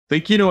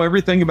Think you know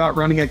everything about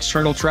running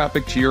external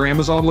traffic to your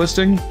Amazon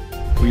listing?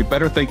 Well, you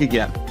better think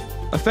again.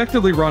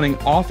 Effectively running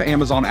off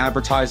Amazon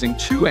advertising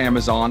to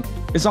Amazon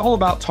is all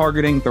about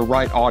targeting the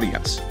right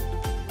audience.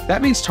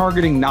 That means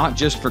targeting not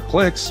just for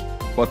clicks,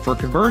 but for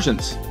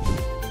conversions.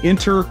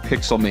 Enter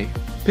PixelMe.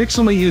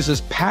 PixelMe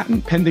uses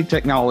patent-pending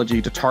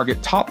technology to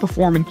target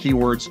top-performing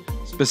keywords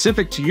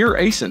specific to your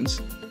ASINs,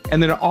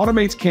 and then it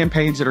automates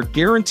campaigns that are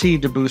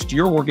guaranteed to boost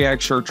your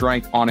organic search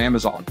rank on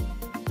Amazon.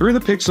 Through the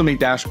PixelMe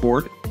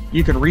dashboard,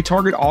 you can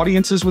retarget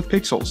audiences with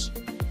pixels,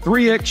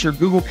 3x your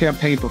Google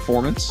campaign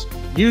performance,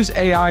 use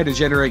AI to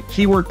generate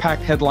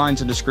keyword-packed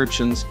headlines and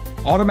descriptions,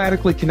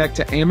 automatically connect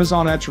to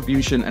Amazon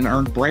attribution and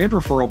earn brand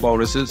referral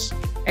bonuses,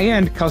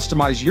 and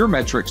customize your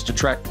metrics to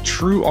track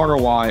true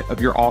ROI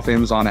of your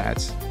off-Amazon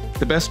ads.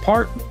 The best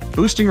part?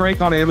 Boosting rank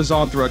on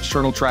Amazon through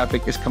external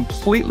traffic is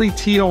completely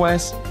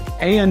TOS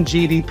and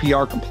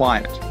GDPR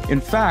compliant. In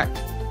fact,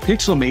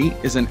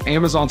 PixelMe is an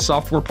Amazon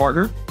software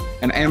partner,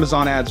 an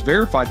Amazon Ads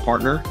verified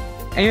partner,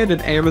 and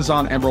an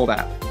Amazon Emerald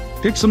app.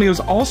 PixelMe was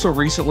also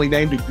recently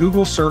named a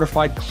Google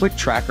certified click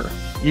tracker.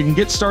 You can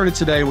get started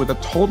today with a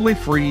totally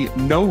free,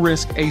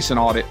 no-risk ASIN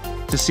audit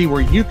to see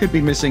where you could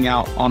be missing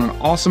out on an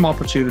awesome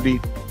opportunity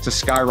to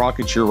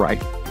skyrocket your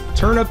rank.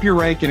 Turn up your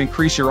rank and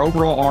increase your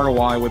overall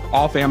ROI with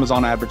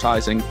off-Amazon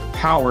advertising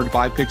powered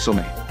by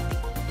PixelMe.